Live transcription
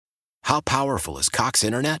How powerful is Cox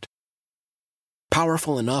Internet?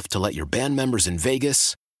 Powerful enough to let your band members in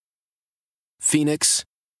Vegas, Phoenix,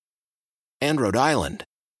 and Rhode Island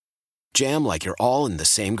jam like you're all in the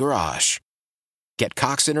same garage. Get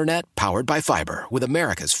Cox Internet powered by fiber with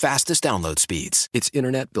America's fastest download speeds. It's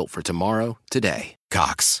internet built for tomorrow, today.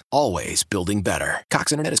 Cox, always building better.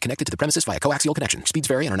 Cox Internet is connected to the premises via coaxial connection. Speeds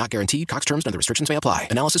vary and are not guaranteed. Cox terms and other restrictions may apply.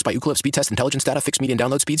 Analysis by Ookla Speed Test Intelligence Data. Fixed median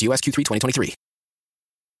download speeds. US Q3 2023.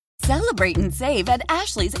 Celebrate and save at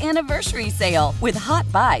Ashley's Anniversary Sale. With Hot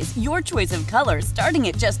Buys, your choice of colors starting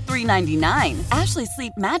at just $3.99. Ashley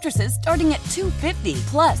Sleep mattresses starting at $2.50.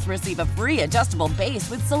 Plus, receive a free adjustable base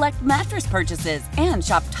with select mattress purchases. And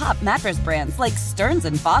shop top mattress brands like Stearns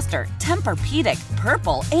 & Foster, Tempur-Pedic,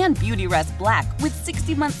 Purple, and Beautyrest Black with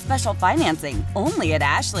 60-month special financing. Only at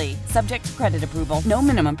Ashley. Subject to credit approval. No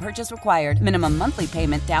minimum purchase required. Minimum monthly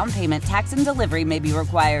payment, down payment, tax, and delivery may be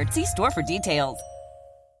required. See store for details.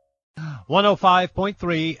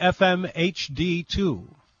 105.3 FM HD2.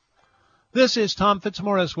 This is Tom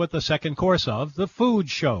Fitzmaurice with the second course of The Food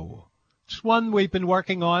Show. It's one we've been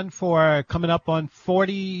working on for coming up on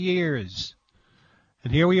 40 years.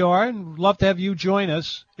 And here we are, and love to have you join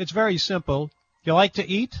us. It's very simple. You like to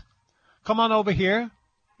eat? Come on over here.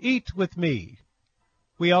 Eat with me.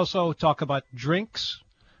 We also talk about drinks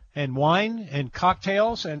and wine and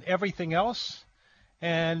cocktails and everything else.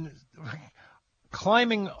 And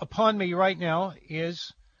climbing upon me right now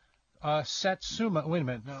is Satsuma. Wait a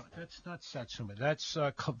minute. No, that's not Satsuma. That's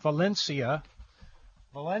Valencia.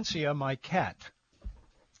 Valencia, my cat.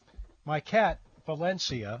 My cat,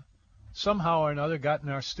 Valencia, somehow or another got in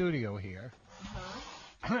our studio here.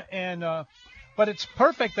 Uh-huh. And but it's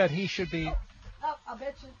perfect that he should be. Oh, I'll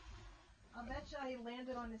bet you he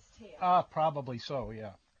landed on his tail. Probably so,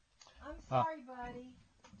 yeah. I'm sorry,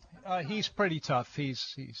 buddy. He's pretty tough. He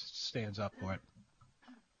stands up for it.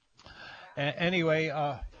 Anyway,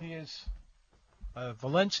 he is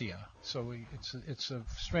Valencia, so it's a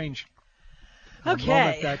strange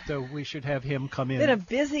moment that we should have him come in. Been a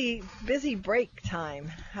busy break time.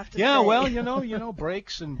 Have to yeah, say. Well, you know,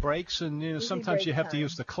 breaks, and sometimes you have to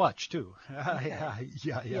use the clutch too. Okay.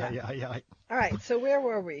 Yeah. All right, so where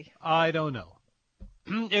were we? I don't know.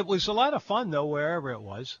 It was a lot of fun though, wherever it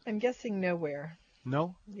was. I'm guessing nowhere.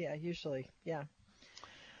 No? Yeah, usually, yeah.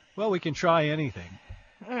 Well, we can try anything.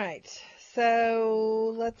 All right.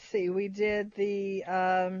 So let's see. We did the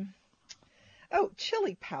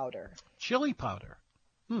chili powder. Chili powder.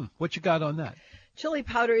 What you got on that? Chili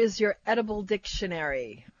powder is your edible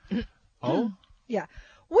dictionary. Oh? Yeah.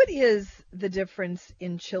 What is the difference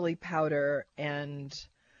in chili powder and,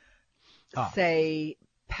 say,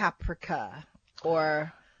 paprika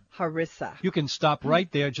or harissa? You can stop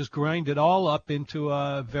right there. Just grind it all up into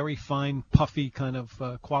a very fine, puffy kind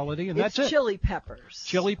of quality, and that's it. It's chili peppers.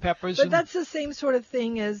 Chili peppers. But that's the same sort of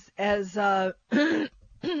thing as as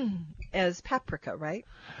paprika, right?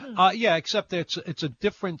 Yeah, except it's a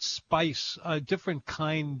different spice, a different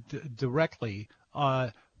kind directly.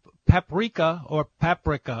 Paprika or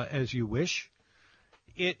paprika, as you wish.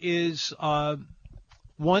 It is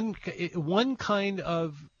one kind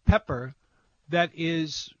of pepper that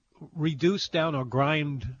is reduced down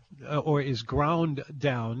or is ground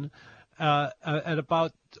down at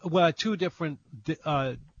about two different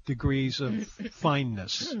degrees of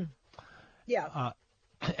fineness. Yeah.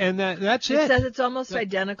 And that's it. It says it's almost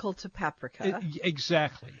identical to paprika.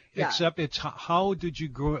 Exactly. Yeah. Except it's how did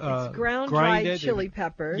you it's ground dried chili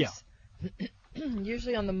peppers. Yeah.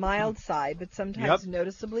 Usually on the mild side, but sometimes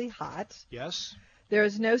noticeably hot. Yes. There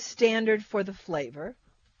is no standard for the flavor.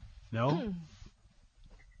 No.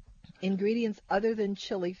 Ingredients other than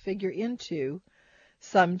chili figure into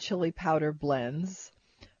some chili powder blends,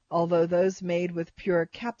 although those made with pure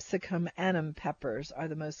capsicum anise peppers are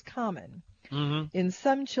the most common. Mm-hmm. In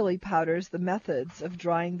some chili powders, the methods of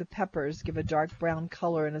drying the peppers give a dark brown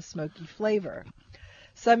color and a smoky flavor.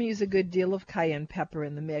 Some use a good deal of cayenne pepper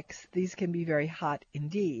in the mix. These can be very hot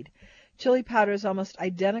indeed. Chili powder is almost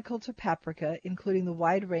identical to paprika, including the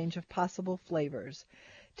wide range of possible flavors.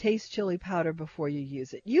 Taste chili powder before you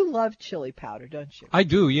use it. You love chili powder, don't you? I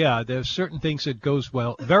do, yeah. There's certain things it goes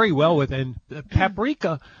very well with, and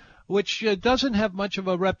paprika, which doesn't have much of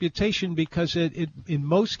a reputation because it in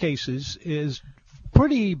most cases is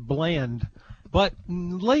pretty bland. But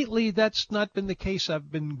lately, that's not been the case. I've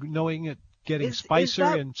been knowing it getting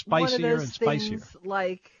spicier and spicier and spicier. Things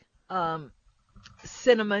like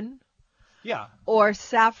cinnamon, yeah, or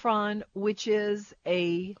saffron, which is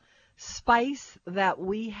a spice that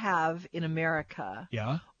we have in America.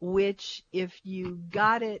 Yeah. Which, if you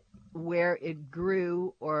got it where it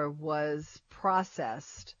grew or was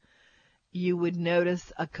processed, you would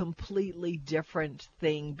notice a completely different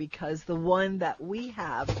thing, because the one that we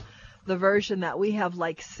have, the version that we have,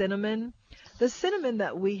 like cinnamon, the cinnamon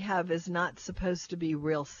that we have is not supposed to be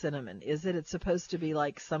real cinnamon, is it? It's supposed to be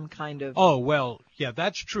like some kind of... Oh, well, yeah,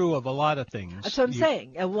 that's true of a lot of things. That's what I'm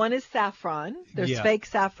saying. And one is saffron. There's fake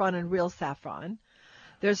saffron and real saffron.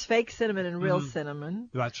 There's fake cinnamon and real cinnamon.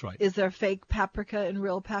 That's right. Is there fake paprika and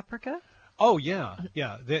real paprika? Oh, yeah,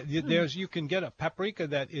 yeah. There's you can get a paprika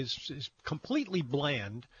that is completely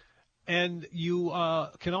bland, and you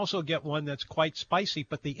can also get one that's quite spicy.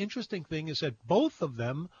 But the interesting thing is that both of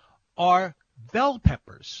them are bell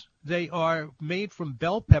peppers. They are made from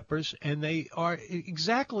bell peppers, and they are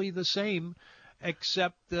exactly the same,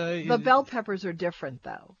 except... the bell peppers are different,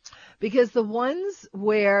 though, because the ones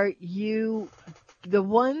where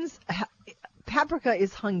paprika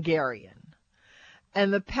is Hungarian.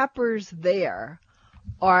 And the peppers there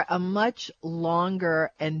are a much longer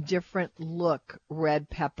and different look red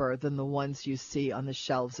pepper than the ones you see on the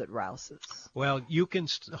shelves at Rouse's. Well, you can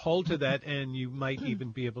hold to that, and you might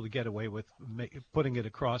even be able to get away with putting it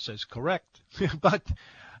across as correct. But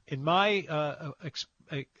in my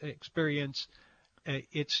experience,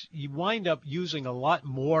 you wind up using a lot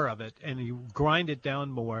more of it, and you grind it down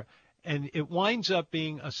more, and it winds up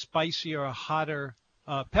being a spicier, a hotter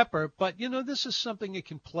pepper, but this is something you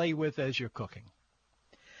can play with as you're cooking.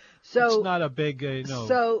 So it's not a big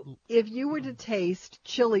So if you were to taste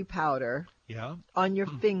chili powder on your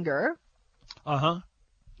finger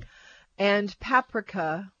and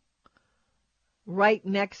paprika right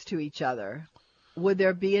next to each other, would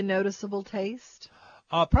there be a noticeable taste?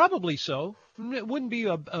 Probably so. It wouldn't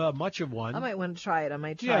be much of one. I might want to try it. I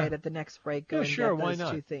might try it at the next break. Go and sure, get why those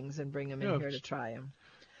not? two things and bring them in here to try them.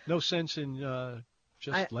 No sense in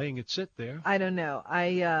just letting it sit there. I don't know.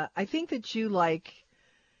 I think that you like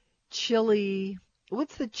chili.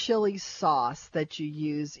 What's the chili sauce that you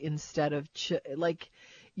use instead of like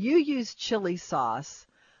you use chili sauce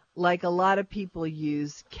like a lot of people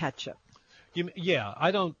use ketchup.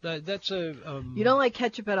 I don't. That's a. You don't like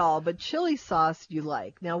ketchup at all, but chili sauce you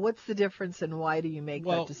like. Now, what's the difference, and why do you make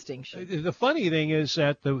that distinction? The funny thing is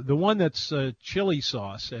that the one that's chili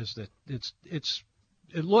sauce, it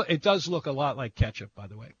does look a lot like ketchup, by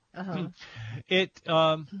the way. It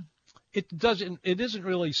isn't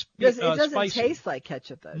really it doesn't spicy. taste like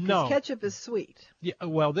ketchup though. No, ketchup is sweet. Yeah,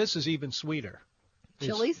 well, this is even sweeter.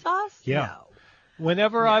 Chili sauce? Yeah. No.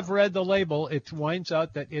 Whenever I've read the label, it winds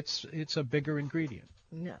out that it's a bigger ingredient.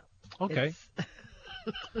 No. Okay.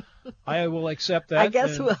 I will accept that.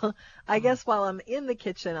 I guess while I'm in the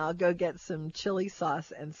kitchen, I'll go get some chili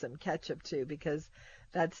sauce and some ketchup too, because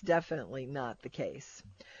that's definitely not the case.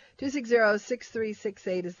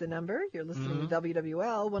 260-6368 is the number. You're listening to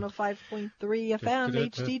WWL 105.3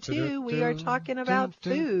 FM HD2. We are talking about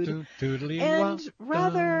food. And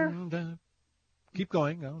rather... Keep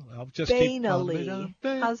going. I'll just banally.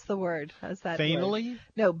 How's the word? How's that banally? Word?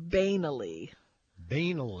 No, banally.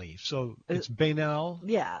 Banally. So it's banal?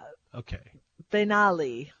 Yeah. Okay.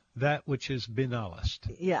 Banally. That which is banalist.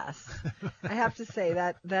 Yes. I have to say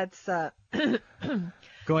that's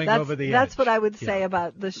going over the edge. That's what I would say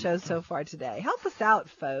about the show so far today. Help us out,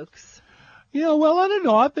 folks. Yeah, well, I don't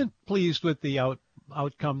know. I've been pleased with the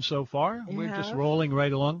outcome so far. We're just rolling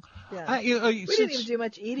right along. Yeah. We didn't even do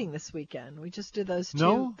much eating this weekend. We just did those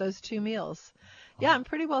two meals. Yeah, I'm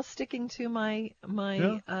pretty well sticking to my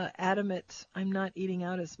adamant. I'm not eating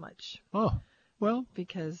out as much. Oh, well,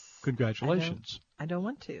 because congratulations. I don't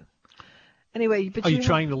want to. Anyway, but are you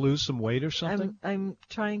trying to lose some weight or something? I'm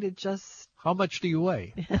trying to just. How much do you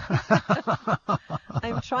weigh?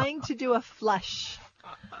 I'm trying to do a flush.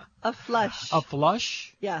 A flush. A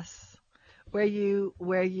flush? Yes. Where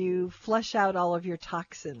you flush out all of your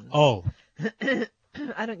toxins. Oh.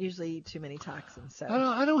 I don't usually eat too many toxins, so.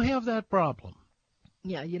 I don't have that problem.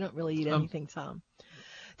 Yeah, you don't really eat anything, Tom.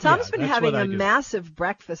 Tom's been having a massive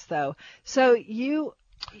breakfast, though. So you.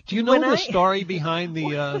 Do you know the story behind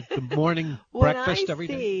the morning breakfast every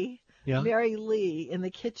day? When I see Mary Lee in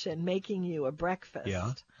the kitchen making you a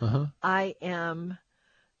breakfast, I am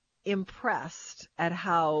impressed at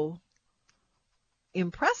how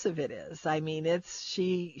impressive it is. I mean,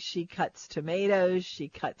 she cuts tomatoes, she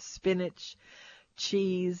cuts spinach,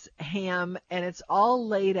 cheese, ham, and it's all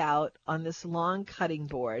laid out on this long cutting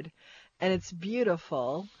board, and it's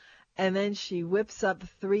beautiful. And then she whips up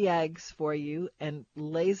 3 eggs for you and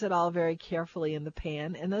lays it all very carefully in the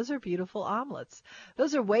pan, and those are beautiful omelets.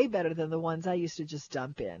 Those are way better than the ones I used to just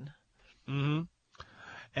dump in. Mm-hmm.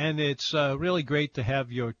 And it's really great to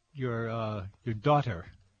have your daughter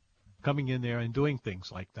coming in there and doing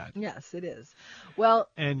things like that. Yes, it is. Well,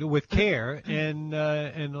 And with care, and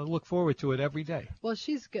I look forward to it every day. well,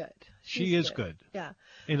 she's good. She is good Yeah.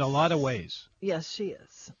 in a lot of ways. Yes, she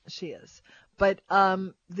is. She is. But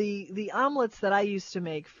the omelets that I used to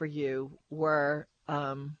make for you were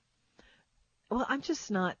well, I'm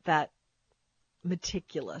just not that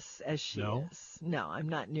meticulous as she No? is. No, I'm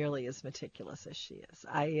not nearly as meticulous as she is.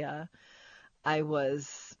 I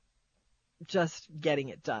was just getting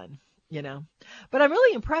it done, you know. But I'm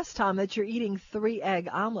really impressed, Tom, that you're eating 3-egg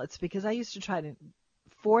omelets, because I used to try to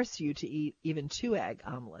force you to eat even 2-egg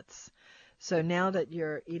omelets. So now that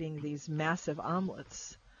you're eating these massive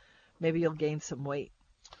omelets, maybe you'll gain some weight.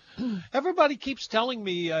 Everybody keeps telling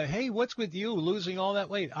me, hey, what's with you losing all that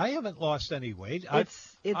weight? I haven't lost any weight.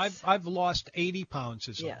 I've lost 80 pounds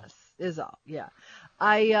is all. Yes, is all. Yeah.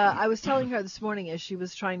 I was telling her this morning as she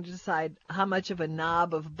was trying to decide how much of a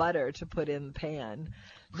knob of butter to put in the pan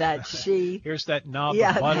that she Here's that knob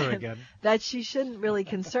yeah, of butter that, again. that she shouldn't really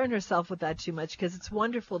concern herself with that too much, because it's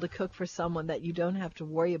wonderful to cook for someone that you don't have to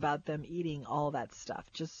worry about them eating all that stuff.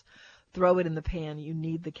 Just throw it in the pan. You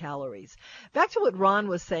need the calories. Back to what Ron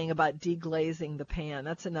was saying about deglazing the pan.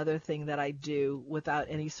 That's another thing that I do without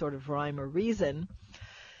any sort of rhyme or reason.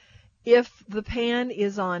 If the pan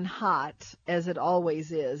is on hot, as it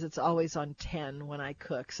always is, it's always on 10 when I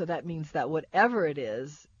cook. So that means that whatever it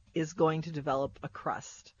is going to develop a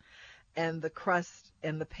crust. And the crust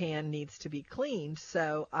and the pan needs to be cleaned.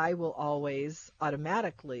 So I will always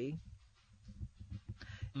automatically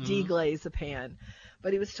deglaze a pan.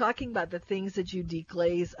 But he was talking about the things that you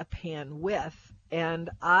deglaze a pan with. And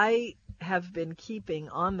I have been keeping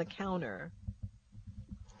on the counter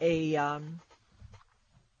a, I'm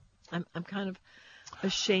kind of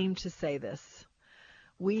ashamed to say this.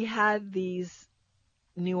 We had these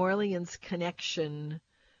New Orleans connection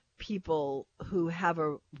people who have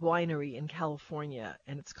a winery in California,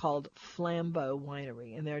 and it's called Flambeau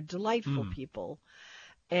Winery, and they're delightful people.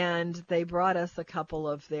 And they brought us a couple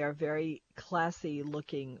of their very classy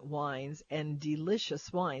looking wines and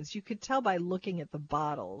delicious wines. You could tell by looking at the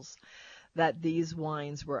bottles that these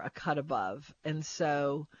wines were a cut above. And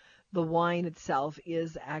so the wine itself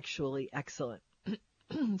is actually excellent.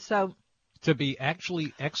 So To be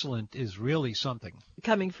actually excellent is really something.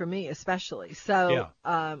 coming from me especially. So,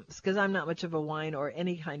 because I'm not much of a wine or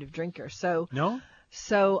any kind of drinker. So No?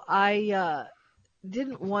 I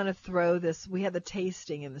didn't want to throw this. We had the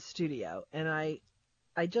tasting in the studio, and I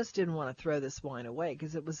just didn't want to throw this wine away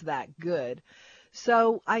because it was that good.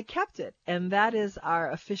 So I kept it, and that is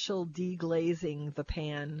our official deglazing the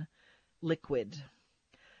pan liquid,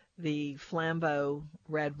 the Flambeau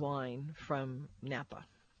red wine from Napa.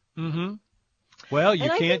 Mm-hmm. Well, you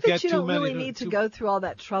And I can't think get that you too don't many. really need to go through all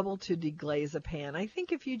that trouble to deglaze a pan. I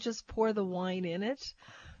think if you just pour the wine in it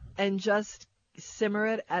and just simmer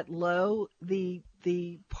it at low, the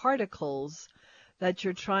particles that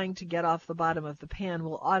you're trying to get off the bottom of the pan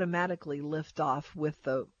will automatically lift off with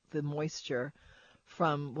the moisture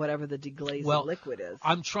from whatever the deglazing liquid is.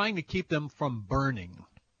 I'm trying to keep them from burning.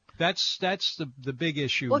 That's the big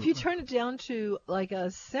issue. Well, if you turn it down to like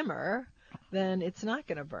a simmer, then it's not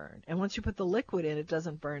going to burn. And once you put the liquid in, it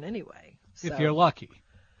doesn't burn anyway. If So- you're lucky,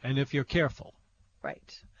 and if you're careful.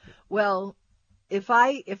 Right. Well, if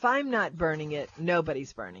I'm not burning it,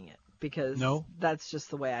 nobody's burning it, because that's just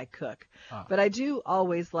the way I cook. But I do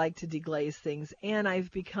always like to deglaze things, and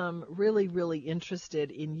I've become really, really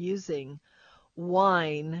interested in using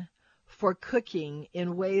wine for cooking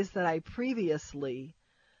in ways that I previously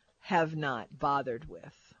have not bothered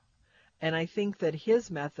with. And I think that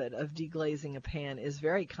his method of deglazing a pan is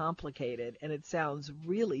very complicated, and it sounds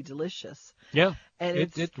really delicious. Yeah, And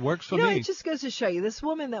it works for you know, me. it just goes to show you, this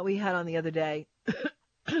woman that we had on the other day,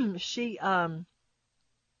 she wrote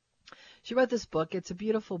this book. It's a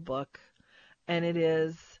beautiful book, and it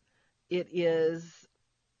is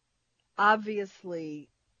obviously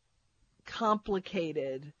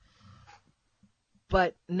complicated,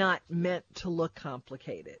 but not meant to look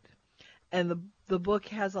complicated. And the book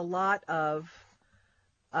has a lot of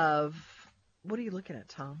what are you looking at,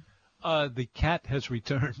 Tom? The cat has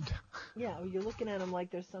returned. Yeah, well, you're looking at him like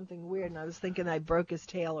there's something weird, and I was thinking I broke his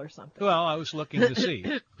tail or something. Well, I was looking to see.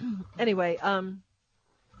 Anyway,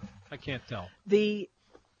 I can't tell.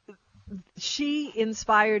 She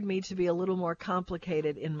inspired me to be a little more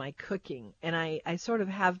complicated in my cooking, and I sort of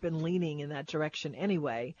have been leaning in that direction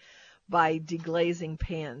anyway, by deglazing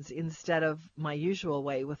pans instead of my usual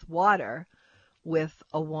way with water, with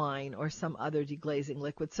a wine or some other deglazing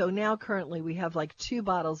liquid. So now currently we have like 2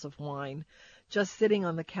 bottles of wine just sitting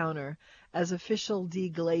on the counter as official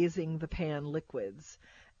deglazing the pan liquids.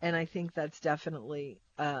 and I think that's definitely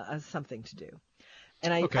something to do.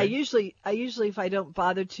 And I Okay. usually, if I don't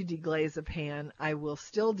bother to deglaze a pan, I will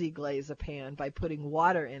still deglaze a pan by putting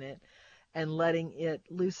water in it and letting it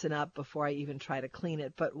loosen up before I even try to clean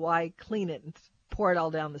it. But why clean it and pour it all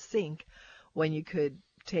down the sink when you could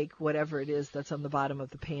take whatever it is that's on the bottom of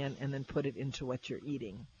the pan and then put it into what you're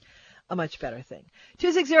eating? A much better thing.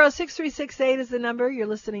 260-6368 is the number. You're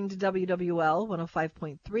listening to WWL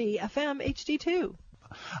 105.3 FM HD2.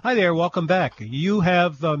 Hi there, welcome back. You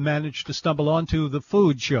have managed to stumble onto the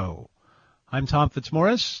Food Show. I'm Tom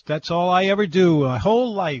Fitzmaurice. That's all I ever do. My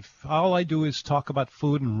whole life, all I do is talk about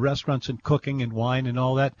food and restaurants and cooking and wine and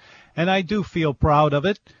all that. And I do feel proud of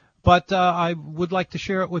it. But I would like to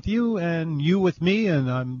share it with you and you with me,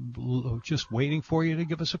 and I'm just waiting for you to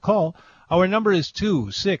give us a call. Our number is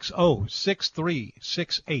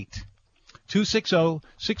 260-6368.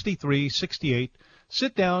 260-6368.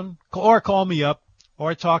 Sit down or call me up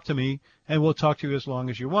or talk to me, and we'll talk to you as long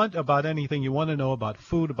as you want about anything you want to know about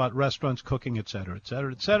food, about restaurants, cooking, et cetera, et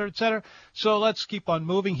cetera, et cetera, et cetera. So let's keep on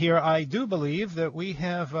moving here. I do believe that we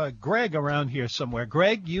have Greg around here somewhere.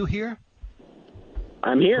 Greg, you here?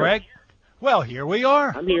 I'm here. Greg? Well, here we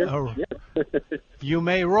are. I'm here. You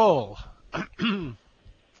may roll.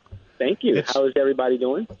 Thank you. How is everybody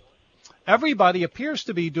doing? Everybody appears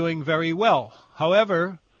to be doing very well.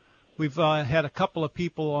 However, we've had a couple of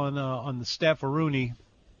people on the staff of Rooney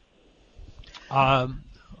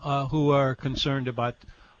who are concerned about,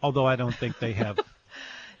 although I don't think they have.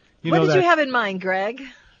 What did you have in mind, Greg?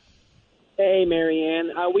 Hey,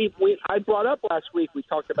 Marianne. I brought up last week, we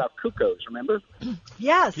talked about Cuckoos, remember?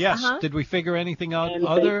 Yes. Yes. Uh-huh. Did we figure anything out And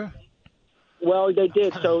other? Well, they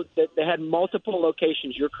did. So they had multiple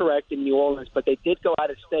locations. You're correct, in New Orleans, but they did go out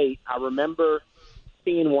of state. I remember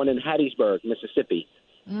seeing one in Hattiesburg, Mississippi.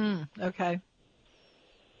 Okay.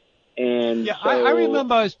 And Yeah, so, I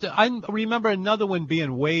remember another one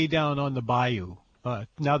being way down on the bayou.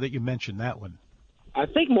 Now that you mentioned that one, I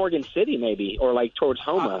think Morgan City, maybe, or like towards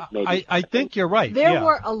Homa, maybe. I think you're right. There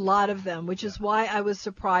were a lot of them, which is why I was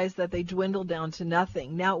surprised that they dwindled down to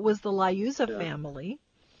nothing. Now, it was the Liuzza family.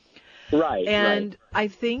 Right. And right. I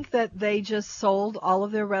think that they just sold all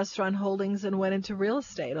of their restaurant holdings and went into real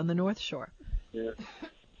estate on the North Shore. Yeah.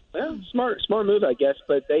 Well, smart move, I guess.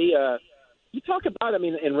 But they, you talk about, I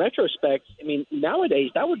mean, in retrospect, I mean,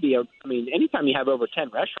 nowadays that would be anytime you have over 10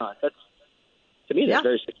 restaurants, that's, to me, that's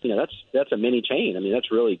very, that's a mini chain. I mean,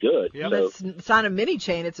 that's really good. Yep. So, It's not a mini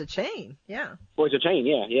chain, it's a chain. Yeah. Well, it's a chain.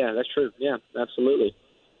 Yeah, that's true. Yeah, absolutely.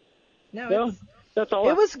 No, Well, that's all.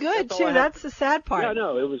 it was good that's all too. I have. That's the sad part. Yeah,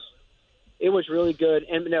 no, it was really good.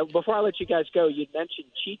 And now, before I let you guys go, you mentioned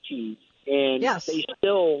Chi-Chi's, and Yes. they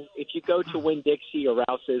still, if you go to Winn-Dixie or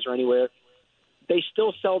Rouse's or anywhere, they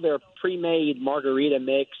still sell their pre-made margarita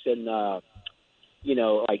mix and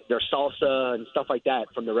like their salsa and stuff like that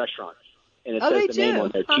from the restaurant. And it Oh, says they the name do? on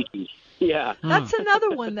there, Huh. Chi-Chi's. Yeah. That's another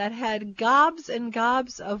one that had gobs and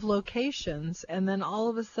gobs of locations, and then all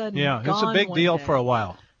of a sudden, Yeah, it's a gone big one deal day. for a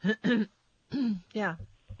while. Yeah.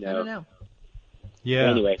 No. I don't know. Yeah.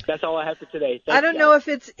 Anyway, that's all I have for today. I don't know if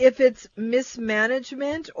it's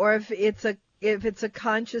mismanagement or if it's a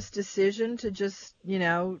conscious decision to just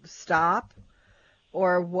stop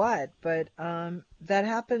or what, but that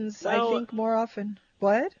happens I Well, think more often.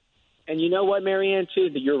 What? And you know what, Marianne, too,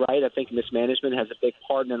 that you're right. I think mismanagement has a big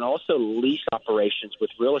part, and also lease operations with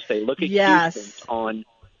real estate. Look at Yes.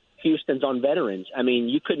 Houston's on Veterans. I mean,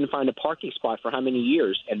 you couldn't find a parking spot for how many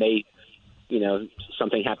years, and they,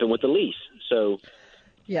 something happened with the lease. So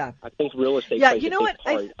Yeah. I think real estate Yeah, plays you a know big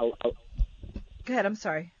what? part. Go ahead. I'm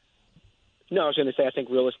sorry. No, I was going to say I think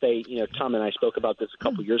real estate, Tom and I spoke about this a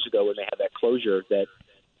couple years ago when they had that closure, that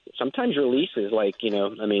sometimes your lease is like, when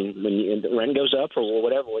the rent goes up or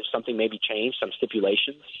whatever, or something maybe changed, some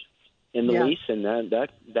stipulations in the lease, and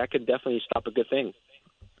that could definitely stop a good thing.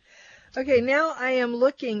 Okay, now I am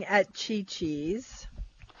looking at Chi-Chi's.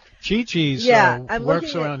 Chi-Chi's I'm works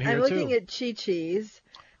looking around at, here I'm looking too. at Chi-Chi's,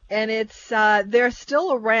 and it's they're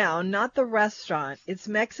still around, not the restaurant. It's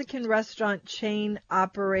Mexican restaurant chain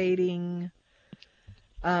operating.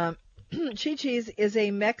 Chi-Chi's is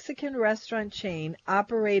a Mexican restaurant chain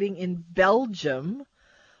operating in Belgium,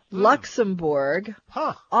 Luxembourg,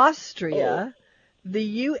 Austria,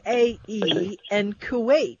 the UAE, and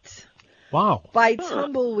Kuwait Wow. by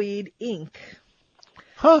Tumbleweed Inc.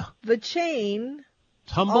 Huh. The chain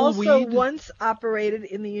Tumbleweed. also once operated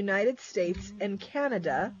in the United States and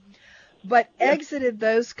Canada, but exited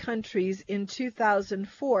those countries in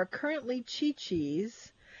 2004. Currently,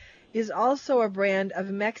 Chi-Chi's is also a brand of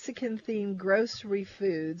Mexican-themed grocery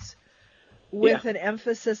foods with an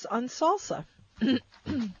emphasis on salsa.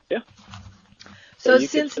 Yeah. So you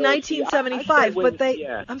since could still see- 1975, I but they.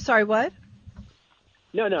 Yeah. I'm sorry, what?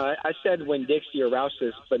 No, I said when Dixie or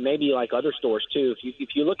Rouse's, but maybe like other stores too. If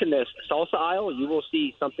you look in the salsa aisle, you will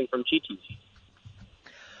see something from Chi-Chi's.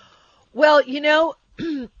 Well,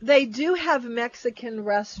 they do have Mexican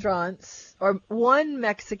restaurants, or one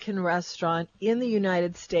Mexican restaurant in the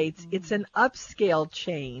United States. It's an upscale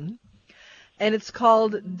chain, and it's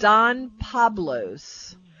called Don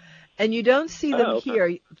Pablo's. And you don't see them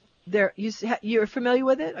here. You're familiar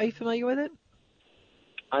with it? Are you familiar with it?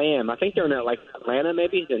 I am. I think they're in like Atlanta,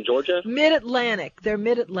 maybe in Georgia. Mid-Atlantic. They're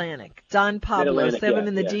Mid-Atlantic. Don Pablo's. Mid-Atlantic, They have them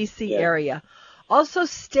in the D.C. area. Also,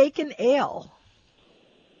 Steak and Ale.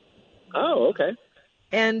 Oh, okay.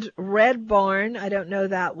 And Red Barn, I don't know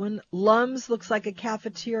that one. Lum's looks like a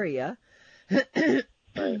cafeteria. Right.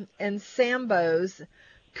 And Sambo's,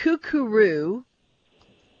 Kookaroo,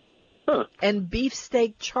 and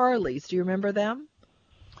Beefsteak Charlie's. Do you remember them?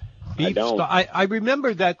 Beef don't. I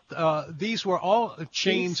remember that these were all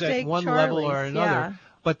chains Beefsteak at one Charlie's, level or another. yeah.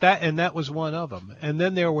 But that was one of them. And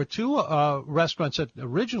then there were two restaurants that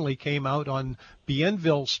originally came out on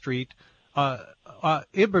Bienville Street,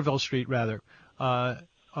 Iberville Street rather,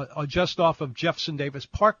 just off of Jefferson Davis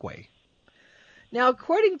Parkway. Now,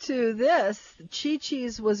 according to this,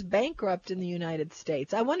 Chi-Chi's was bankrupt in the United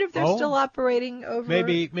States. I wonder if they're still operating over.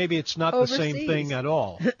 Maybe it's not overseas. the same thing at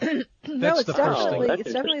all. No, it's the first definitely thing.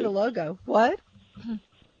 it's definitely the logo. What?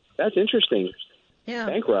 That's interesting. Yeah.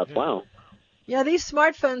 Bankrupt. Wow. Yeah, these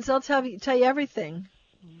smartphones, they'll tell you everything.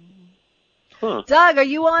 Huh. Doug, are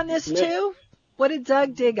you on this too? What did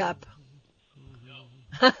Doug dig up?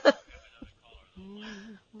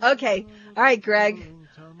 Okay. All right, Greg.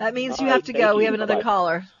 That means you have to go. We have another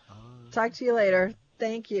caller. Talk to you later.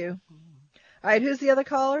 Thank you. All right, who's the other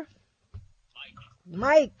caller?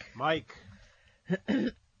 Mike. Mike.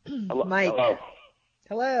 Hello. Mike.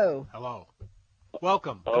 Hello. Hello.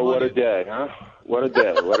 Welcome. Oh, what a day, huh? What a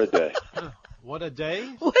day. What a day. What a day.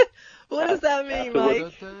 What does that mean,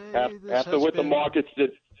 Mike? After what the markets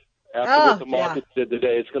did. After what the markets did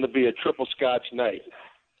today, it's going to be a triple scotch night.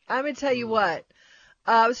 I'm going to tell you what.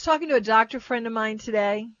 I was talking to a doctor friend of mine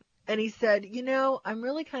today, and he said, I'm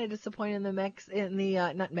really kind of disappointed in in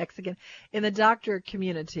the doctor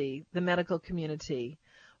community, the medical community,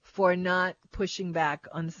 for not pushing back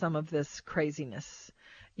on some of this craziness.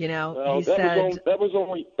 Well, he said that was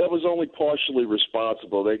only partially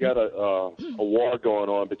responsible. They got a war going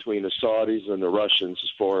on between the Saudis and the Russians as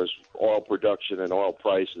far as oil production and oil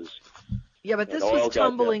prices. Yeah, but this was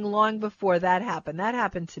tumbling long before that happened. That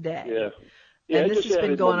happened today. Yeah. And this has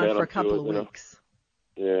been going on for a couple of weeks.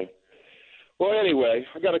 Yeah. Well, anyway,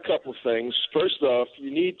 I got a couple of things. First off, you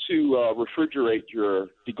need to refrigerate your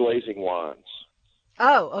deglazing wines.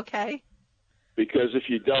 Oh, okay. Because if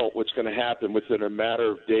you don't, what's going to happen within a matter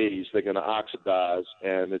of days, they're going to oxidize,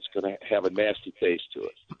 and it's going to have a nasty taste to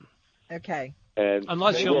it. Okay. And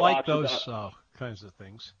unless you like those kinds of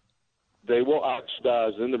things. They will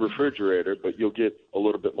oxidize in the refrigerator, but you'll get a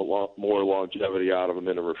little bit more longevity out of them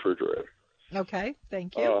in the refrigerator. Okay,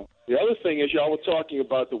 thank you. The other thing is, y'all were talking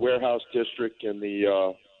about the warehouse district and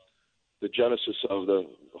the genesis of the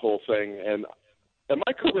whole thing. And am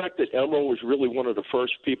I correct that Emeril was really one of the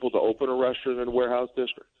first people to open a restaurant in the warehouse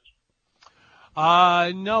district?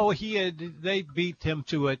 No, they beat him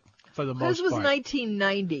to it for the most part. This was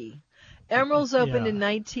 1990. Emeril's opened in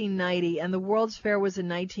 1990, and the World's Fair was in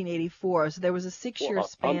 1984. So there was a 6-year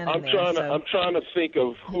span. I'm trying to think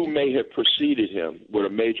of who may have preceded him with a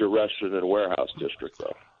major restaurant in a warehouse district,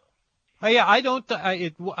 though. Yeah,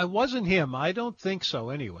 it wasn't him. I don't think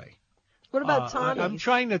so. Anyway. What about Tommy? I'm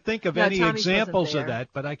trying to think of any examples of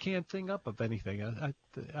that, but I can't think up of anything.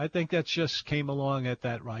 I think that just came along at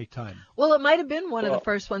that right time. Well, it might have been one of the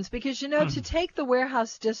first ones because, to take the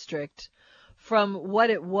warehouse district from what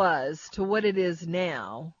it was to what it is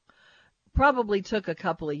now probably took a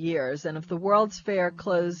couple of years. And if the World's Fair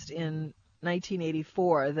closed in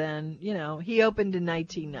 1984, then, he opened in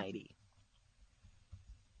 1990.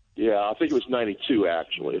 Yeah, I think it was 92,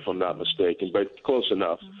 actually, if I'm not mistaken, but close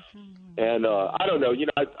enough. And I don't know,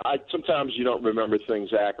 I sometimes you don't remember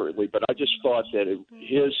things accurately, but I just thought that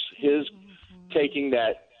his taking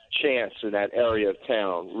that chance in that area of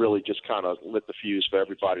town really just kind of lit the fuse for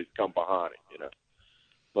everybody to come behind it,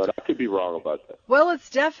 But I could be wrong about that. Well, it's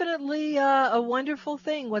definitely a wonderful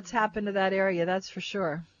thing what's happened to that area, that's for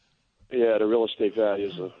sure. Yeah, the real estate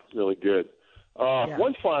values are really good.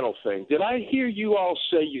 One final thing. Did I hear you all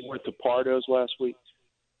say you went to Pardo's last week?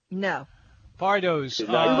 No. Pardo's. We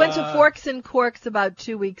went to Forks and Corks about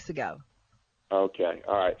 2 weeks ago. Okay,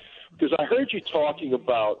 all right. Because I heard you talking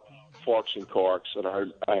about Forks and Corks, and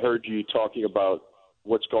I heard you talking about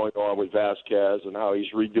what's going on with Vasquez and how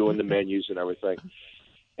he's redoing the menus and everything.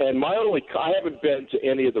 And I haven't been to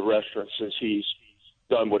any of the restaurants since he's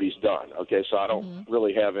done what he's done. Okay, so I don't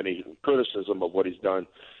really have any criticism of what he's done.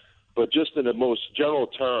 But just in the most general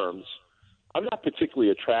terms, I'm not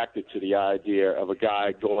particularly attracted to the idea of a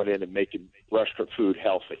guy going in and making restaurant food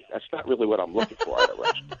healthy. That's not really what I'm looking for at a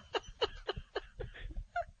restaurant.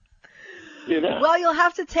 You know? Well, you'll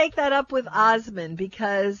have to take that up with Osmond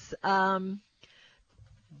because I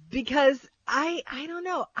don't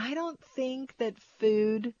know. I don't think that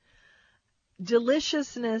food,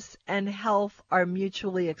 deliciousness and health are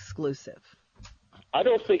mutually exclusive. I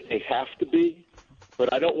don't think they have to be,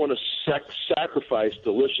 but I don't want to sacrifice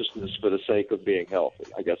deliciousness for the sake of being healthy.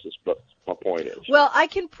 I guess is what my point is. Well, I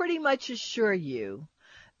can pretty much assure you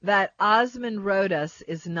that Osmond Rodas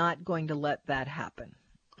is not going to let that happen.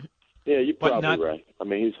 Yeah, you're probably right. I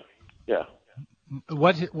mean,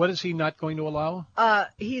 What is he not going to allow?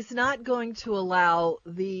 He's not going to allow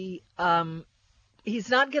the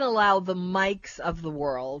Mikes of the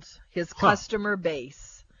world, his customer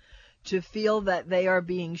base, to feel that they are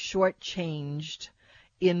being shortchanged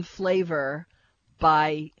in flavor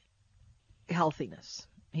by healthiness.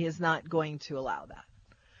 He is not going to allow that.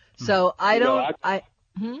 So go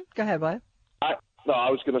ahead, bud. No,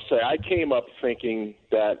 I was going to say, I came up thinking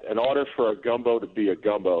that in order for a gumbo to be a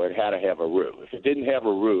gumbo, it had to have a roux. If it didn't have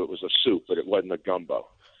a roux, it was a soup, but it wasn't a gumbo.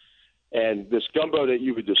 And this gumbo that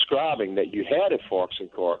you were describing that you had at Forks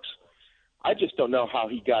and Corks, I just don't know how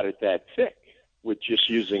he got it that thick with just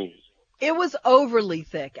using... It was overly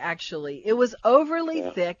thick, actually. It was overly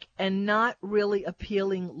thick and not really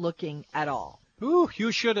appealing looking at all. Ooh,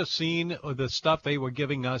 you should have seen the stuff they were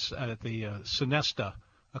giving us at the Sinesta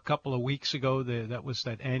a couple of weeks ago. That was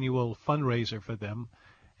that annual fundraiser for them.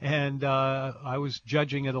 And I was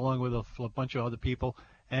judging it along with a bunch of other people.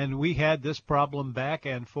 And we had this problem back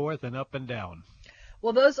and forth and up and down.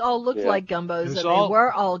 Well, those all looked like gumbos, and they were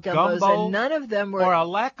all gumbos, and none of them were... Or a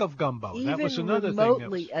lack of gumbo. That was another thing. Even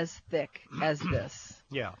remotely as thick as this.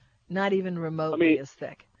 Yeah. Not even remotely as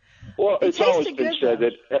thick. Well, it's always been said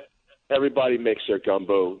that everybody makes their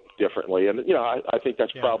gumbo differently, and I think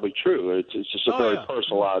that's probably true. It's just a very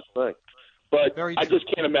personalized thing. But I just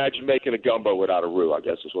can't imagine making a gumbo without a roux, I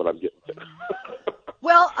guess is what I'm getting to.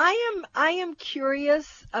 Well, I am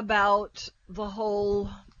curious about the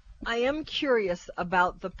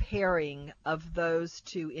pairing of those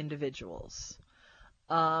two individuals.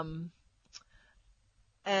 And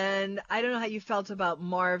I don't know how you felt about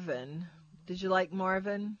Marvin. Did you like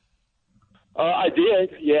Marvin? I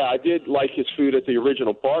did. Yeah, I did like his food at the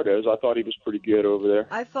original Pardo's. I thought he was pretty good over there.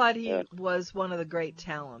 I thought he was one of the great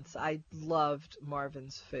talents. I loved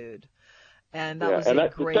Marvin's food. And that was a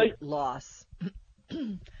great loss.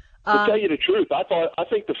 To tell you the truth, I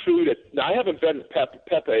think the food I haven't been to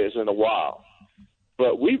Pepe's in a while,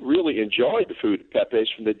 but we really enjoyed the food at Pepe's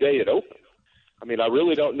from the day it opened. I mean, I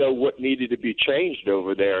really don't know what needed to be changed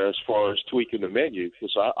over there as far as tweaking the menu,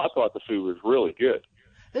 because I thought the food was really good.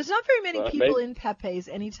 There's not very many people in Pepe's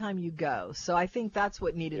anytime you go, so I think that's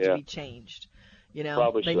what needed to be changed.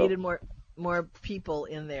 Probably they needed more people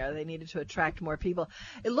in there. They needed to attract more people.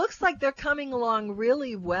 It looks like they're coming along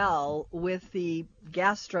really well with the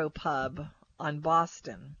gastropub on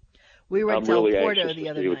Boston. We were at Del Porto the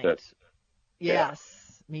other night.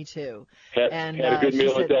 Yes, me too. Had a good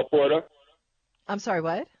meal at Del Porto? I'm sorry,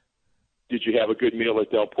 what? Did you have a good meal at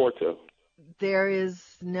Del Porto? There is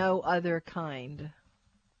no other kind,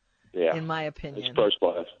 in my opinion. It's first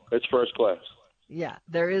class. It's first class. Yeah,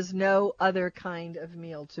 there is no other kind of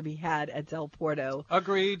meal to be had at Del Porto.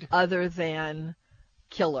 Agreed. Other than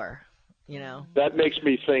killer, That makes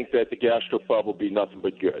me think that the gastropub will be nothing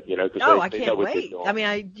but good, I can't wait.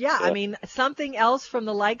 I mean, something else from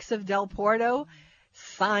the likes of Del Porto,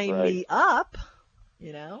 sign me up,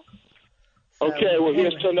 So, okay, well,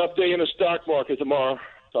 here's to an update in the stock market tomorrow.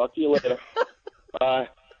 Talk to you later. Bye.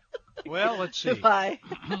 Well, let's see. Bye.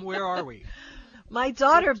 Where are we? My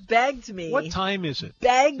daughter begged me. What time is it?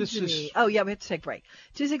 Begged me. Oh, yeah, we have to take a break.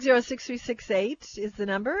 260-6368 is the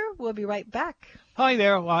number. We'll be right back. Hi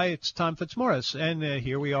there. Why, it's Tom Fitzmaurice, and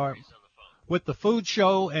here we are with the food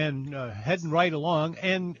show and heading right along,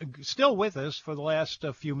 and still with us for the last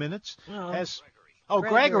few minutes.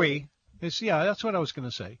 Gregory. That's what I was going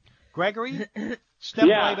to say. Gregory, step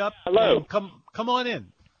right up. Hello. And come on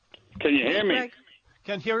in. Can you hear me? Greg.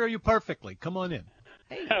 Can hear you perfectly. Come on in.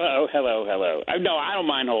 Hey. Hello. No, I don't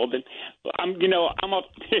mind holding. I'm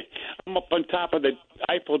up on top of the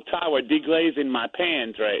Eiffel Tower, deglazing my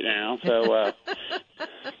pans right now. So.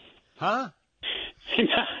 Huh?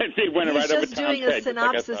 They went He's right over just doing Tom's a head,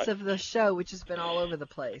 synopsis of the show, which has been all over the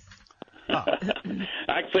place.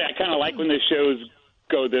 Actually, I kind of like when the shows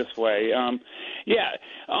go this way.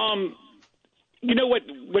 You know what?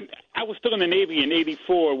 When I was still in the Navy in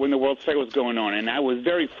 '84 when the World's Fair was going on, and I was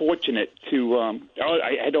very fortunate to.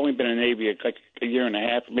 I had only been in the Navy like a year and a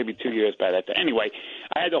half, maybe 2 years by that time. Anyway,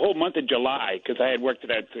 I had the whole month of July because I had worked it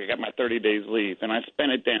out. I got my 30 days leave, and I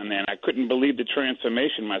spent it down there. And I couldn't believe the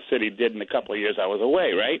transformation my city did in the couple of years I was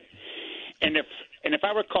away. Right, and if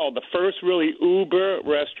I recall, the first really uber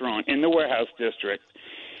restaurant in the warehouse district,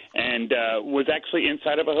 and was actually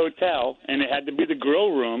inside of a hotel, and it had to be the grill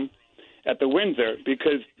room at the Windsor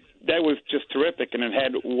because that was just terrific, and it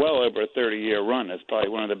had well over a 30-year run. It's probably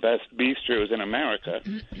one of the best bistros in America,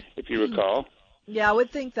 if you recall. Yeah, I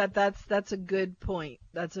would think that's a good point.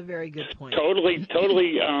 That's a very good point. Totally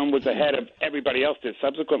was ahead of everybody else that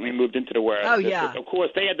subsequently moved into the warehouse district. Of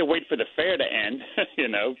course, they had to wait for the fair to end,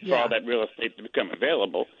 for all that real estate to become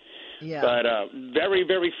available. Yeah. But very,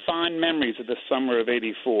 very fond memories of the summer of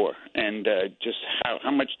 '84 and just how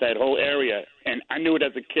much that whole area, and I knew it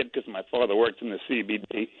as a kid because my father worked in the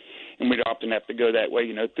CBD, and we'd often have to go that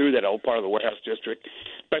way, through that old part of the warehouse district,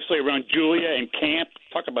 especially around Julia and Camp.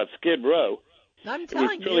 Talk about Skid Row. I'm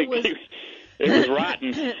telling you, it was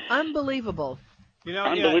rotten. Unbelievable.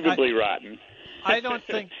 Unbelievably rotten. I don't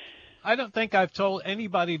think I've told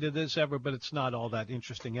anybody to this ever, but it's not all that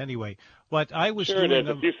interesting anyway. But I was sure doing it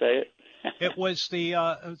is, if you say it. It was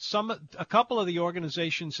a couple of the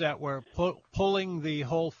organizations that were pulling the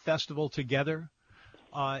whole festival together.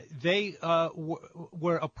 They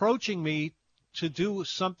were approaching me to do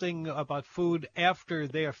something about food after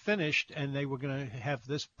they are finished, and they were going to have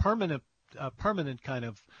this permanent kind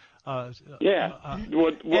of. That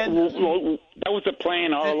was the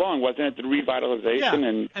plan all along, wasn't it? The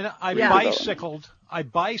revitalization I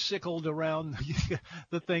bicycled around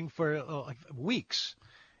the thing for weeks,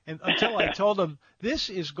 and until I told them this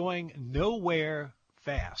is going nowhere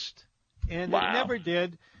fast, and it never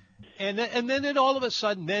did, and then it all of a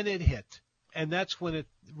sudden it hit, and that's when it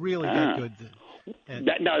really got good.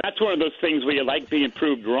 That's one of those things where you like being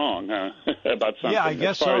proved wrong about something. Yeah, I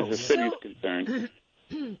guess as far so. as the city's concerned.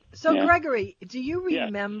 So, Gregory, do you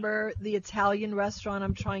remember the Italian restaurant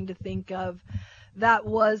I'm trying to think of that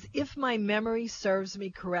was, if my memory serves me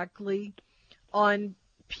correctly, on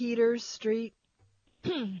Peters Street?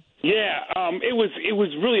 It was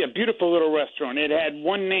really a beautiful little restaurant. It had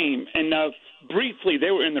one name, and briefly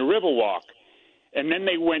they were in the Riverwalk, and then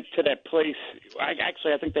they went to that place. I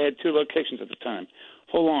think they had two locations at the time.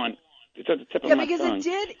 Hold on. It's at the tip of my tongue. Yeah,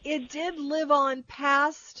 because it did live on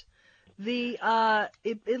past the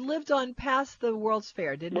it lived on past the World's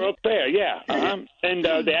Fair, didn't it? World's Fair, yeah. And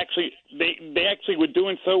they actually were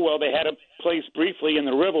doing so well. They had a place briefly in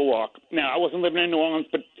the Riverwalk. Now, I wasn't living in New Orleans,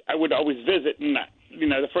 but I would always visit. And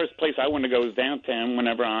the first place I want to go is downtown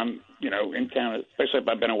whenever I'm in town, especially if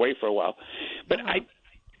I've been away for a while. But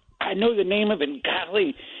I know the name of it.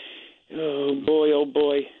 Golly, oh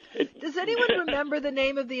boy. Does anyone remember the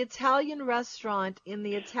name of the Italian restaurant in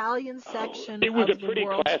the Italian section of the World's Fair? It was a pretty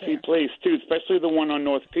classy place, too, especially the one on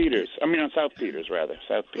South Peters, rather.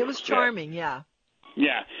 South Peters. It was charming, yeah.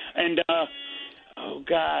 Yeah, and,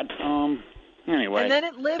 anyway. And then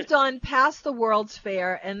it lived on past the World's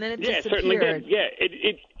Fair, and then it disappeared. Yeah, it certainly did. Yeah,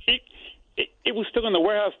 it was still in the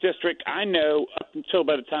warehouse district, I know, up until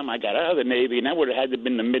by the time I got out of the Navy, and that would have had to have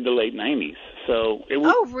been the mid to late 90s. So it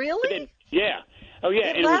was. Oh, really? Yeah. Oh, yeah,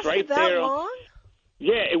 it and it was right that there. Long?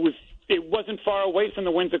 Yeah, it wasn't far away from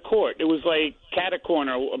the Windsor Court. It was like cat a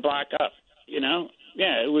corner, a block up,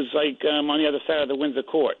 Yeah, it was like on the other side of the Windsor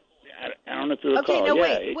Court. I don't know if you recall. Okay, now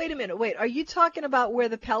wait a minute. Wait, are you talking about where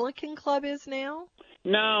the Pelican Club is now?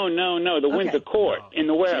 No, the Windsor Court in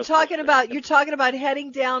the warehouse. So you're talking about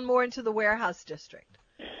heading down more into the warehouse district.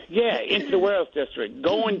 Yeah, into the warehouse district,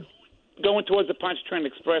 going towards the Pontchartrain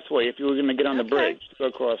Expressway if you were going to get on the bridge to go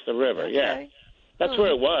across the river. Okay. Yeah. That's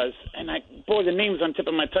where it was, and the name's on the tip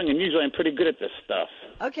of my tongue, and usually I'm pretty good at this stuff.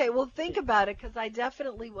 Okay, well, think about it, because I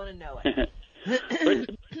definitely want to know it. We're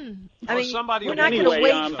not going to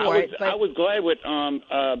wait for it. But I was glad with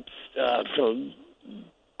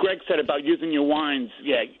Greg said about using your wines.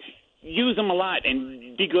 Yeah, use them a lot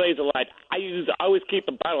and deglaze a lot. I always keep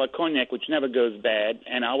a bottle of cognac, which never goes bad,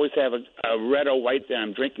 and I always have a red or white that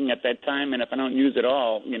I'm drinking at that time, and if I don't use it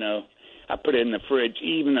all, I put it in the fridge,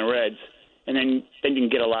 even the reds. And then you can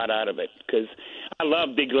get a lot out of it because I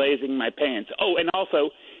love deglazing my pans. Oh, and also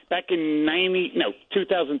back in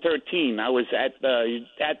 2013, I was at the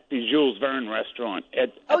Jules Verne restaurant at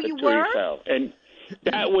the you were? Tourist, and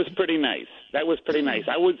that was pretty nice. I was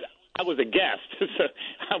a guest, so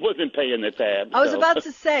I wasn't paying the tab. I was about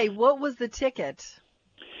to say, what was the ticket?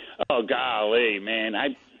 Oh golly, man!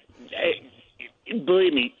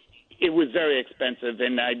 believe me, it was very expensive,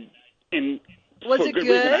 and Was for it good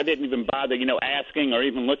good? reason, I didn't even bother, asking or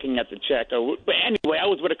even looking at the check. But anyway, I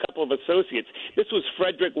was with a couple of associates. This was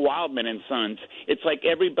Frederick Wildman and Sons. It's like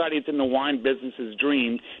everybody's in the wine business's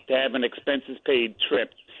dream to have an expenses-paid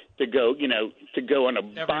trip to go, on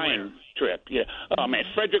a buying trip. Yeah. Oh man,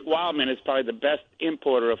 Frederick Wildman is probably the best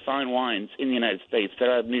importer of fine wines in the United States.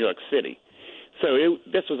 They're out of New York City. So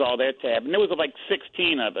this was all their tab. And there was like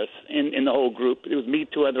 16 of us in the whole group. It was me,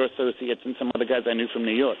 2 other associates, and some other guys I knew from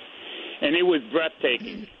New York. And it was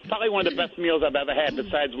breathtaking. Probably one of the best meals I've ever had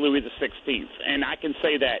besides Louis XVI. And I can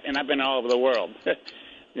say that. And I've been all over the world. So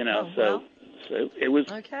it was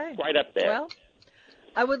quite up there. Well,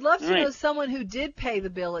 I would love to All right. know someone who did pay the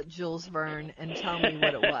bill at Jules Verne and tell me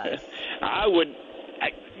what it was. I would.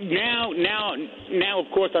 Now, of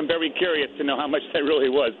course, I'm very curious to know how much that really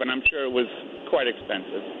was, but I'm sure it was quite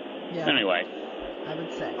expensive. Yeah, Anyway, I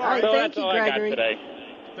would say. All All right, right. so thank that's you, all Gregory. I got today.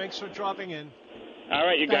 Thanks for dropping in. All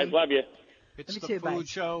right, you guys, Bye. love you. It's You the too, Food bye.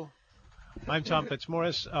 Show. I'm Tom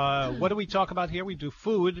Fitzmaurice. What do we talk about here? We do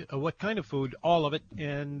food. What kind of food? All of it.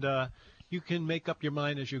 And you can make up your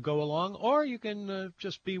mind as you go along, or you can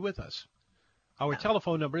just be with us. Our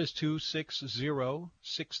telephone number is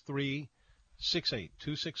 260-6368.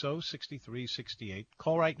 260-6368.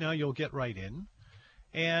 Call right now. You'll get right in.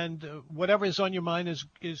 And whatever is on your mind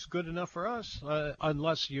is good enough for us,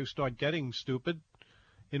 unless you start getting stupid,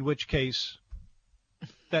 in which case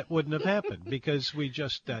that wouldn't have happened because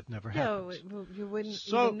that never No, happens. you wouldn't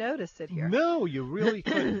So- even notice it here. No, you really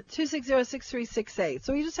couldn't. 260-6368.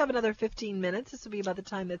 So we just have another 15 minutes. This will be about the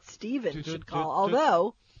time that Stephen should call. do-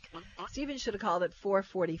 Although Stephen should have called at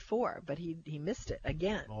 4:44, but he missed it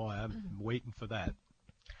again. Oh, I'm waiting for that.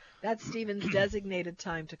 That's Stephen's designated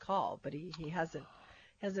time to call, but he hasn't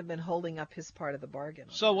been holding up his part of the bargain.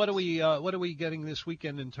 So what are we getting this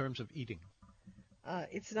weekend in terms of eating?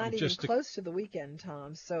 It's not even just to- close to the weekend,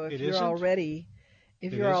 Tom. So if It you're isn't? already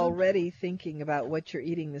isn't? already thinking about what you're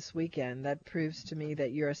eating this weekend, that proves to me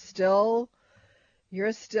that you're still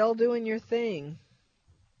doing your thing.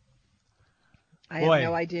 I Boy, have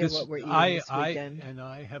no idea what we're eating this weekend. And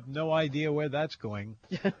I have no idea where that's going.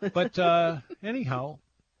 But anyhow,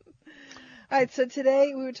 All right, so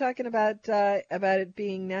today we were talking about it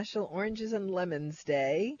being National Oranges and Lemons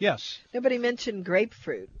Day. yes. Nobody mentioned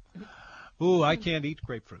grapefruit. Ooh, I can't eat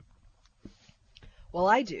grapefruit. Well,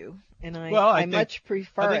 I do, and I think- much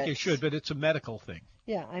prefer I think it. you should, but it's a medical thing.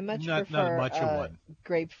 Yeah, I much Not prefer much of one.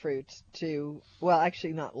 grapefruit to, well,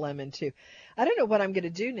 actually not lemon too. I don't know what I'm going to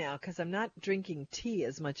do now because I'm not drinking tea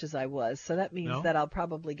as much as I was, so that means No? that I'll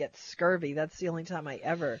probably get scurvy. That's the only time I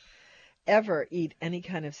ever eat any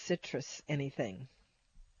kind of citrus anything.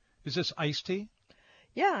 Is this iced tea?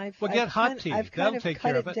 Yeah, I've get hot kind, tea. I've That'll kind of take cut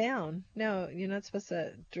care of it it. down. No, you're not supposed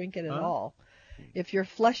to drink it at Huh? all. If you're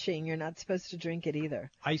flushing, you're not supposed to drink it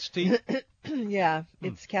either. Iced tea? Yeah,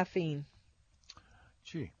 it's caffeine.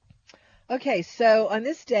 Gee. Okay, so on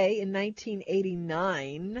this day in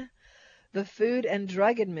 1989, the Food and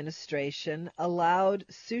Drug Administration allowed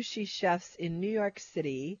sushi chefs in New York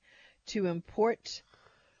City to import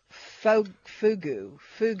fugu.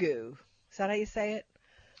 Is that how you say it?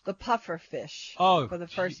 The puffer fish Oh, for the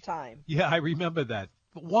first time. Yeah, I remember that.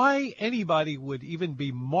 But why anybody would even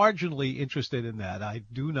be marginally interested in that, I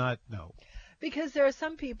do not know. Because there are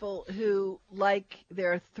some people who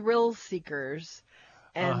they're thrill seekers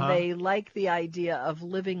and they like the idea of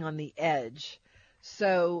living on the edge.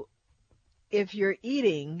 So if you're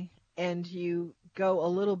eating and you go a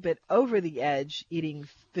little bit over the edge eating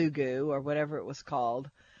fugu or whatever it was called,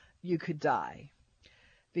 you could die.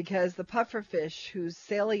 Because the pufferfish, whose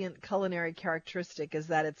salient culinary characteristic is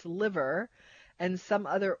that its liver and some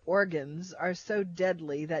other organs are so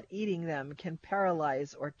deadly that eating them can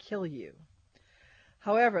paralyze or kill you.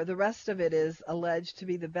 However, the rest of it is alleged to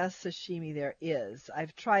be the best sashimi there is.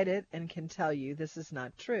 I've tried it and can tell you this is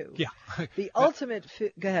not true. Yeah. The ultimate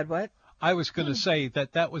go ahead, what? I was going to say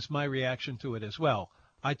that was my reaction to it as well.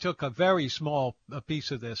 I took a very small piece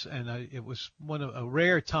of this, and it was a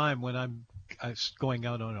rare time when I'm going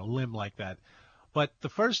out on a limb like that. But the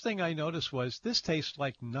first thing I noticed was this tastes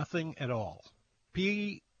like nothing at all.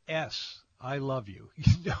 P.S. I love you.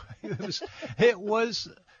 It was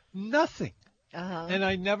nothing. And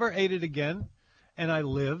I never ate it again, and I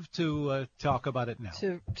live to talk about it now.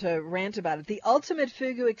 To rant about it. The ultimate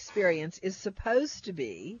fugu experience is supposed to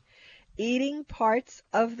be eating parts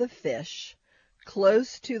of the fish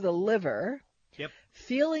close to the liver,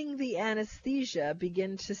 feeling the anesthesia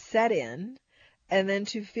begin to set in, and then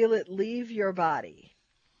to feel it leave your body.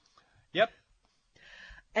 Yep.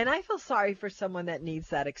 And I feel sorry for someone that needs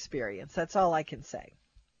that experience. That's all I can say.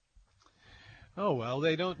 Oh, well,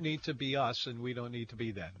 they don't need to be us, and we don't need to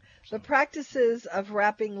be them. The practices of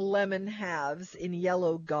wrapping lemon halves in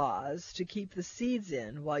yellow gauze to keep the seeds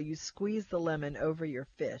in while you squeeze the lemon over your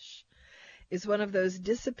fish is one of those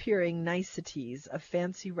disappearing niceties of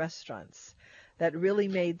fancy restaurants that really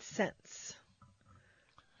made sense.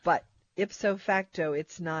 But ipso facto,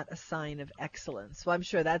 it's not a sign of excellence. Well, I'm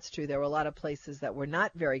sure that's true. There were a lot of places that were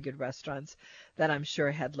not very good restaurants that I'm sure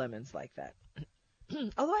had lemons like that.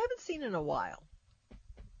 Although I haven't seen in a while.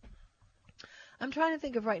 I'm trying to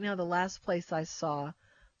think of right now the last place I saw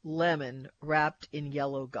lemon wrapped in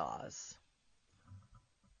yellow gauze.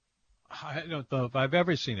 I don't know if I've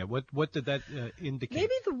ever seen it. What did that indicate?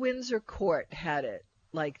 Maybe the Windsor Court had it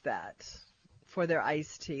like that for their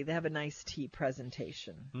iced tea. They have a nice tea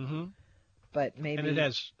presentation. Mm-hmm. But maybe... And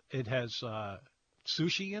it has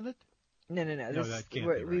sushi in it? No. That can't be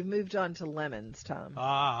right. We've moved on to lemons, Tom.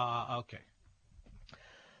 Okay.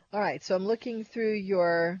 All right, so I'm looking through.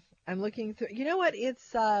 You know what?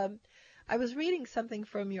 It's I was reading something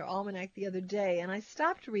from your almanac the other day, and I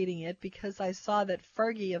stopped reading it because I saw that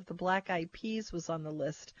Fergie of the Black Eyed Peas was on the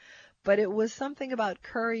list, but it was something about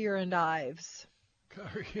Currier and Ives.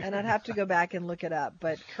 And I'd have to go back and look it up,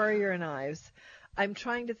 but Currier and Ives. I'm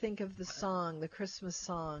trying to think of the song, the Christmas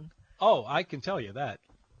song. Oh, I can tell you that.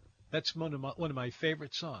 That's one of my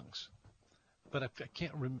favorite songs. But I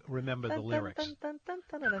can't remember the lyrics.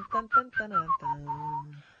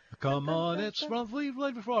 Come on, it's roughly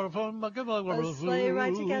late before a sleigh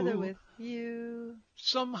ride together with you.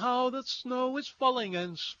 Somehow the snow is falling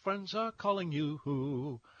and friends are calling you.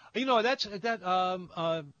 You know,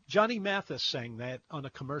 that Johnny Mathis sang that on a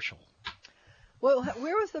commercial. Well,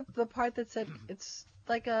 where was the part that said it's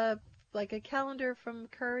like a calendar from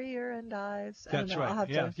Currier and Ives? That's right.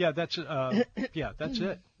 That's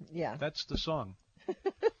it. Yeah, that's the song.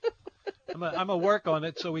 I'm gonna work on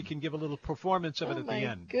it so we can give a little performance of it at the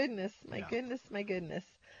end. My goodness.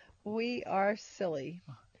 We are silly.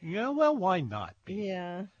 Yeah, well, why not?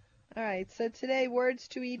 Yeah. All right, so today, words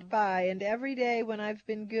to eat by, and every day when I've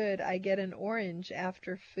been good, I get an orange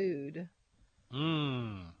after food.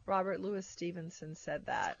 Robert Louis Stevenson said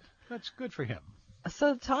that. That's good for him.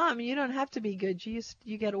 So, Tom, you don't have to be good. You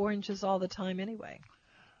get oranges all the time anyway.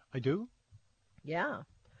 I do? Yeah.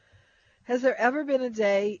 Has there ever been a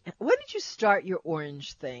day... When did you start your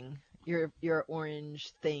orange thing? Your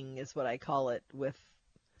orange thing is what I call it with...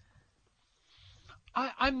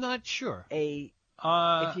 I'm not sure. If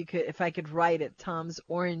I could write it, Tom's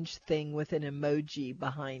orange thing with an emoji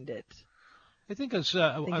behind it. I think I was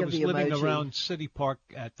living around City Park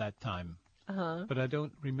at that time, but I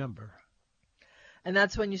don't remember. And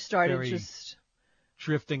that's when you started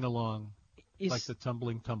drifting along like the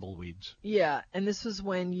tumbling tumbleweeds. Yeah, and this was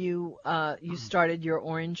when you started your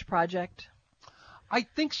orange project? I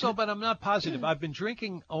think so, but I'm not positive. I've been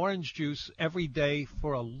drinking orange juice every day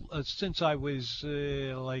since I was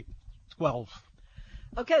like 12.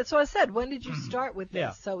 Okay, so I said, when did you start with this?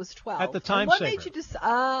 Yeah. So it was 12. At the Time Saver. What made you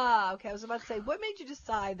decide? Okay, I was about to say, what made you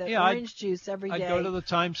decide that orange juice every day I'd go to the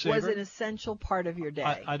Time Saver. Was an essential part of your day?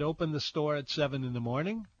 I'd open the store at 7 in the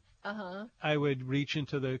morning. Uh-huh. I would reach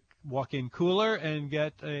into the walk-in cooler and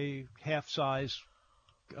get a half-size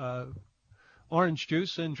orange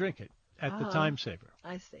juice and drink it at the Time Saver.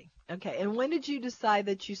 I see. Okay, and when did you decide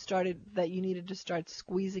that you needed to start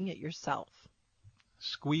squeezing it yourself?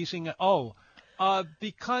 Squeezing it?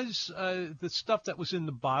 Because the stuff that was in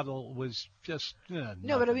the bottle was just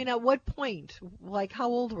No, but I mean, at what point? Like, how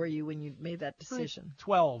old were you when you made that decision?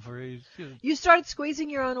 12 or... You started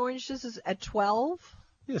squeezing your own orange juices at 12?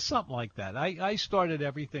 Yeah, something like that. I started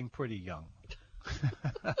everything pretty young.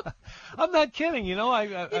 I'm not kidding,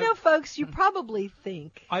 folks, you probably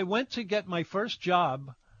think... I went to get my first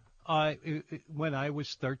job when I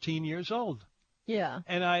was 13 years old. Yeah.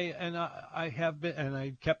 And I have been, and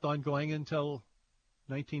I kept on going until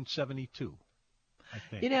 1972, I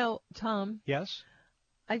think. Tom. Yes?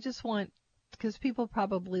 I just want, because people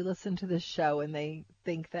probably listen to this show and they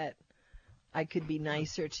think that I could be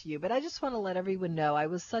nicer to you, but I just want to let everyone know I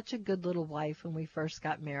was such a good little wife when we first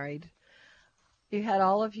got married. You had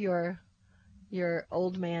all of your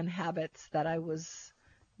old man habits that I was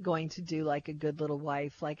going to do like a good little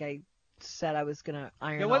wife, like I said I was going to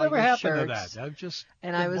iron all your shirts. Whatever happened to that? I've just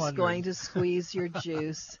and I was going to squeeze your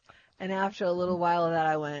juice. And after a little while of that,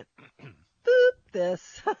 I went, boop,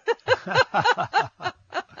 this.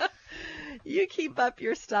 You keep up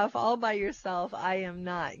your stuff all by yourself. I am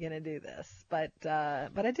not going to do this. But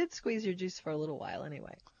I did squeeze your juice for a little while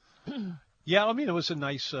anyway. Yeah, I mean, it was a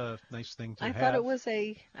nice thing to have. I thought it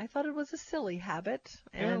was a silly habit.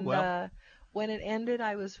 And when it ended,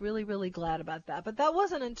 I was really, really glad about that. But that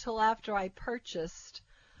wasn't until after I purchased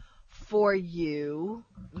for you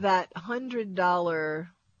that $100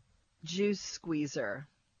 juice squeezer,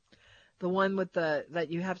 the one with that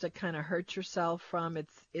you have to kind of hurt yourself from.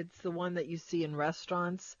 It's the one that you see in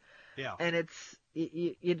restaurants. Yeah. And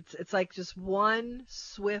it's like just one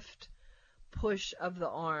swift push of the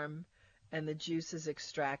arm, and the juice is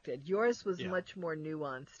extracted. Yours was much more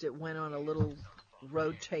nuanced. It went on a little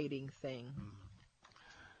rotating thing.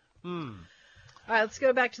 All right, let's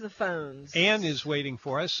go back to the phones. Ann is waiting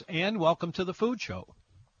for us. Ann, welcome to the Food Show.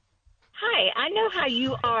 Hi, I know how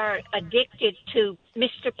you are addicted to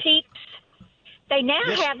Mr. Peeps. They now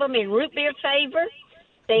have them in root beer flavor.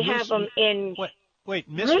 They have them in...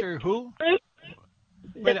 Wait, Mr. Who?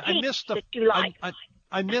 Wait, I missed the... that you like.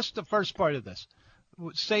 I missed the first part of this.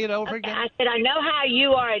 Say it over again. I said, I know how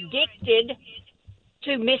you are addicted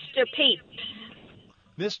to Mr. Peeps.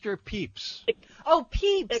 Mr. Peeps. Oh,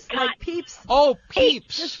 Peeps, like Peeps. Oh,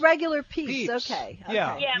 Peeps. Just regular Peeps. Okay.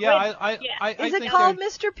 Yeah. Yeah. Is it called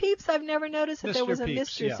Mr. Peeps? I've never noticed that there was a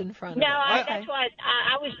Peeps, Mr.'s in front of No, it. that's why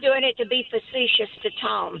I was doing it to be facetious to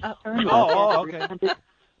Tom. Okay.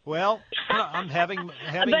 Well, I'm having but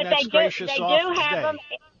that gracious off today.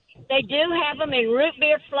 They do have them in root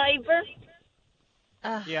beer flavor.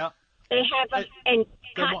 Yeah. They have them in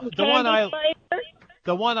cotton candy flavor.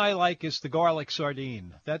 The one I like is the garlic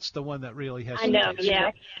sardine. That's the one that really has. I know, yeah.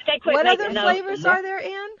 What other flavors are there,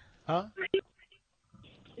 Ann? Huh?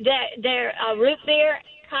 They're root beer,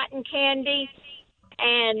 cotton candy,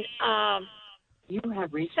 and you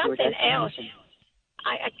have reached something else.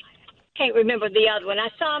 I can't remember the other one. I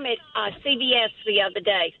saw them at CVS the other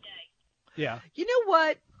day. Yeah. You know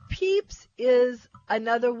what? Peeps is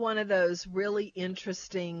another one of those really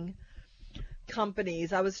interesting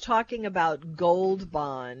companies. I was talking about Gold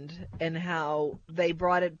Bond and how they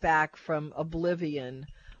brought it back from oblivion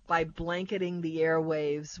by blanketing the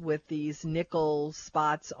airwaves with these nickel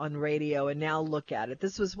spots on radio, and now look at it.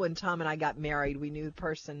 This was when Tom and I got married. We knew the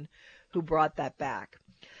person who brought that back.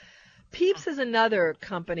 Peeps is another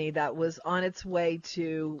company that was on its way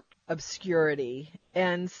to obscurity,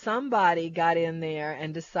 and somebody got in there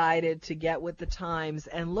and decided to get with the times,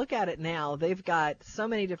 and look at it now. They've got so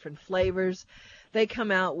many different flavors. They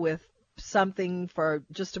come out with something for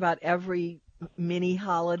just about every mini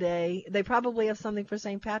holiday. They probably have something for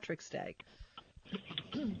St. Patrick's Day.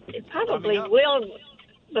 It probably will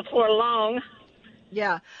before long.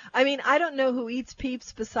 Yeah. I mean, I don't know who eats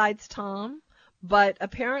Peeps besides Tom, but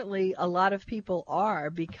apparently a lot of people are,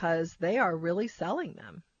 because they are really selling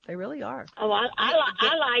them. They really are. Oh, I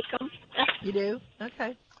like them. You do?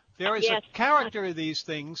 Okay. There is a character of these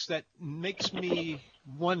things that makes me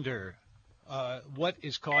wonder what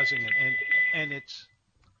is causing it,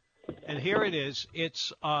 and here it is.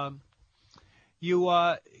 It's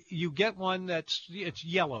you get one it's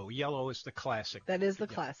yellow. Yellow is the classic. That is the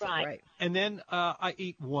classic, right? And then I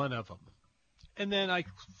eat one of them, and then I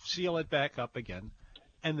seal it back up again,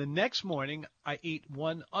 and the next morning I eat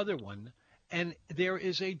one other one. And there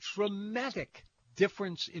is a dramatic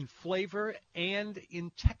difference in flavor and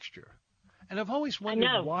in texture. And I've always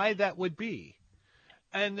wondered why that would be.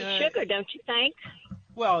 And sugar, don't you think?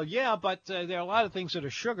 Well, yeah, but there are a lot of things that are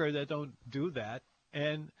sugar that don't do that.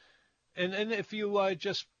 And if you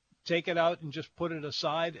just take it out and just put it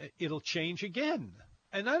aside, it'll change again.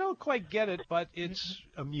 And I don't quite get it, but it's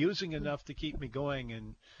amusing enough to keep me going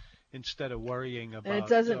and instead of worrying about. And it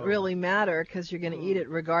doesn't really matter, because you're going to eat it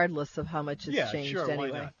regardless of how much it's changed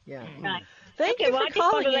anyway. Why not? Yeah. Right. Thank you for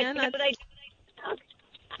calling in.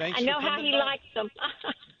 I know how he likes them.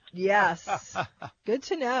 Yes. Good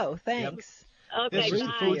to know. Thanks. Okay, this is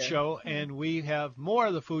the Food Show, and we have more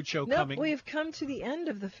of the Food Show coming. We've come to the end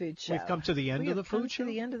of the Food Show. We've come to the end of the Food Show? To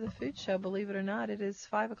the end of the Food Show, believe it or not. It is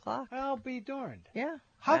 5 o'clock. I'll be darned. Yeah.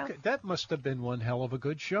 That must have been one hell of a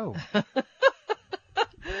good show.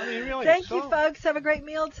 I mean, really, Thank you, folks. Have a great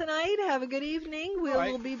meal tonight. Have a good evening.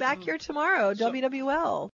 We'll be back here tomorrow.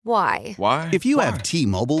 WWL. Why? If you have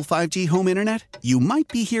T-Mobile 5G home internet, you might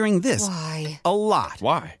be hearing this a lot.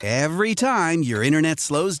 Why? Every time your internet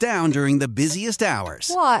slows down during the busiest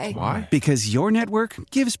hours. Why? Because your network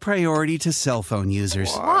gives priority to cell phone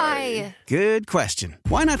users. Why? Good question.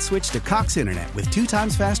 Why not switch to Cox Internet with 2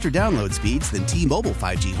 times faster download speeds than T-Mobile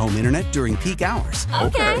 5G home internet during peak hours?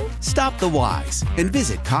 Okay. Stop the whys and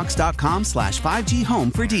visit Cox.com/5G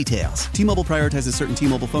home for details. T-Mobile prioritizes certain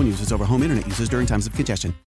T-Mobile phone users over home internet users during times of congestion.